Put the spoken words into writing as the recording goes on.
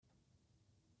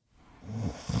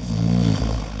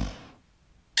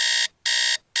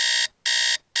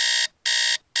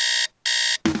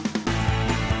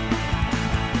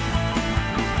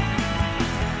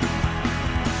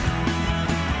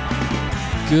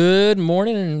Good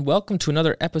morning and welcome to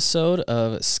another episode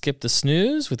of Skip the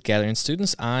Snooze with Gathering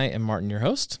Students. I am Martin, your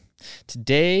host.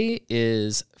 Today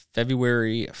is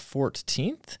February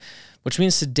 14th, which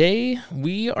means today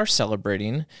we are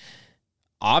celebrating,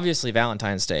 obviously,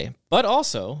 Valentine's Day, but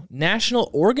also National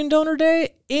Organ Donor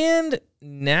Day and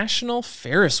National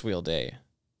Ferris Wheel Day.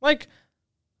 Like,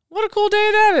 what a cool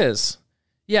day that is.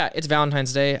 Yeah, it's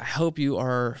Valentine's Day. I hope you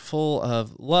are full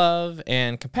of love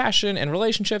and compassion and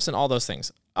relationships and all those things,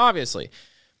 obviously.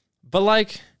 But,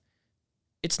 like,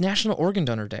 it's National Organ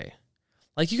Donor Day.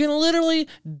 Like, you can literally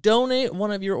donate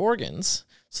one of your organs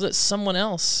so that someone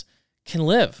else can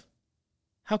live.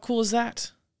 How cool is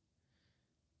that?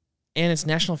 And it's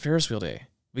National Ferris Wheel Day.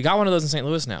 We got one of those in St.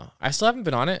 Louis now. I still haven't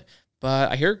been on it, but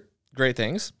I hear great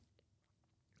things.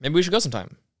 Maybe we should go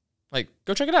sometime. Like,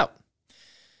 go check it out.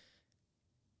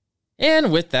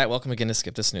 And with that, welcome again to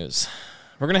Skip the Snooze.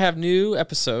 We're going to have new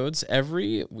episodes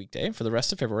every weekday for the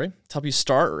rest of February to help you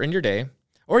start or end your day.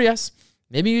 Or yes,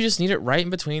 maybe you just need it right in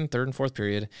between third and fourth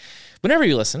period. Whenever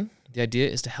you listen, the idea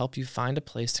is to help you find a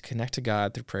place to connect to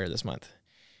God through prayer this month.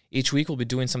 Each week we'll be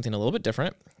doing something a little bit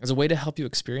different as a way to help you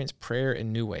experience prayer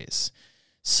in new ways.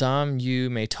 Some you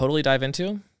may totally dive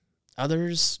into.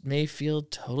 Others may feel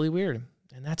totally weird,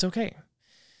 and that's okay.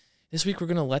 This week we're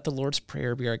going to let the Lord's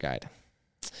Prayer be our guide.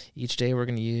 Each day we're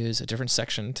going to use a different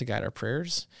section to guide our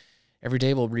prayers. Every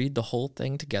day we'll read the whole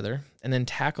thing together and then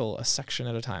tackle a section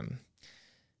at a time.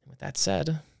 And with that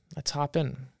said, let's hop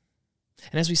in.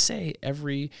 And as we say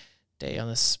every day on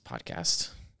this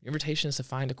podcast, your invitation is to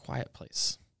find a quiet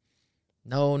place.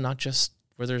 No, not just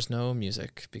where there's no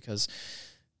music, because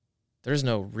there's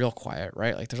no real quiet,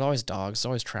 right? Like, there's always dogs, there's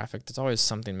always traffic, there's always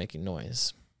something making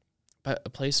noise. But a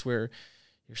place where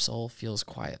your soul feels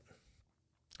quiet,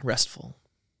 restful,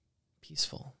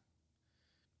 peaceful,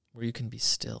 where you can be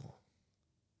still.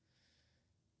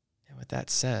 And with that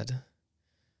said,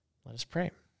 let us pray.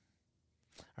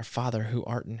 Our Father, who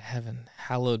art in heaven,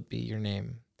 hallowed be your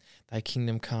name. Thy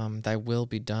kingdom come, thy will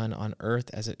be done on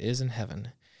earth as it is in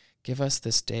heaven. Give us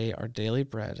this day our daily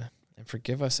bread, and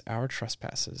forgive us our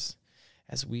trespasses,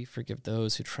 as we forgive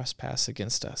those who trespass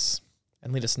against us.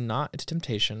 And lead us not into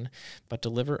temptation, but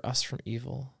deliver us from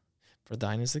evil. For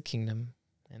thine is the kingdom,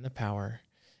 and the power,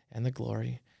 and the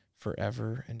glory,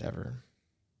 forever and ever.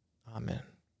 Amen.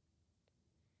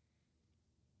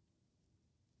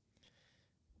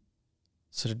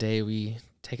 So today we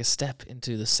take a step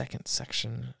into the second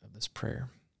section of this prayer.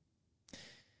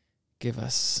 Give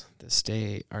us this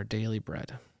day our daily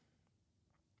bread.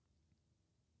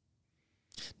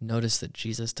 Notice that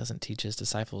Jesus doesn't teach his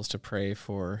disciples to pray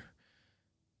for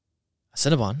a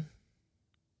Cinnabon.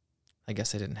 I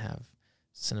guess they didn't have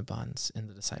Cinnabons in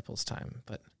the disciples' time,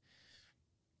 but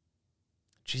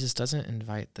Jesus doesn't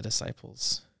invite the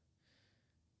disciples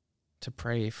to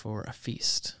pray for a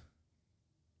feast,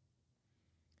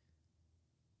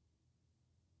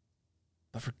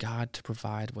 but for God to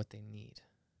provide what they need.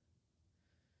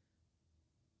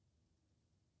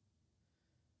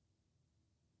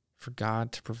 For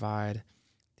God to provide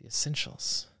the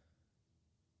essentials.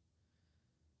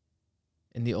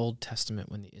 In the Old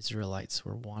Testament, when the Israelites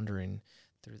were wandering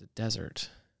through the desert,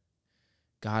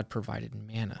 God provided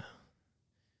manna.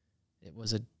 It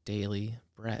was a daily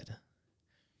bread.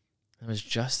 It was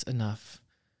just enough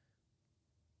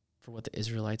for what the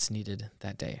Israelites needed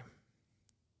that day.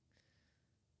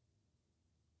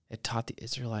 It taught the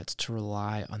Israelites to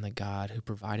rely on the God who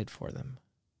provided for them.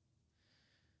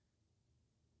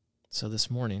 So this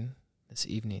morning, this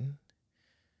evening,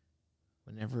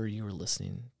 whenever you are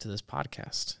listening to this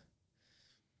podcast,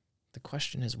 the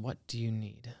question is, what do you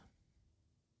need?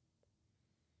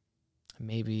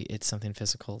 Maybe it's something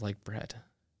physical like bread.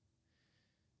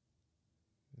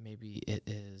 Maybe it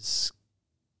is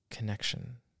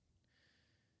connection.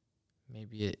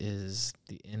 Maybe it is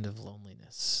the end of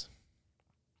loneliness.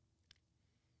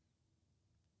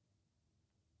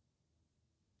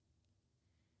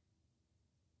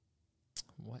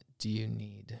 What do you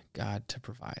need God to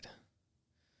provide?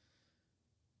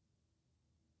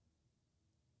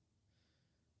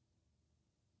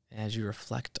 As you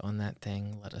reflect on that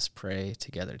thing, let us pray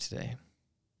together today.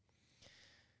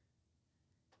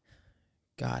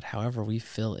 God, however we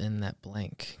fill in that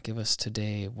blank, give us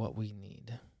today what we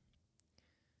need.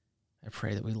 I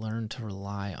pray that we learn to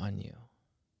rely on you,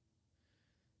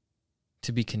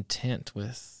 to be content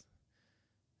with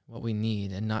what we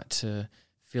need and not to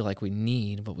feel like we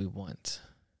need what we want,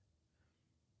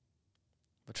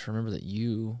 but to remember that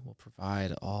you will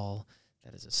provide all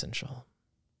that is essential.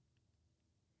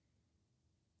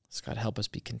 So God, help us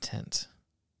be content.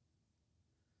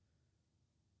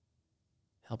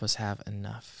 Help us have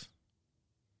enough.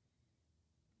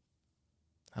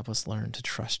 Help us learn to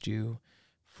trust you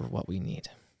for what we need.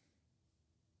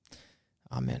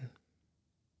 Amen.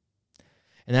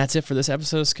 And that's it for this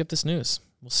episode of Skip This News.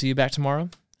 We'll see you back tomorrow.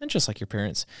 And just like your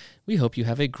parents, we hope you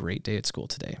have a great day at school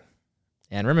today.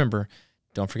 And remember,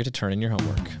 don't forget to turn in your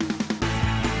homework.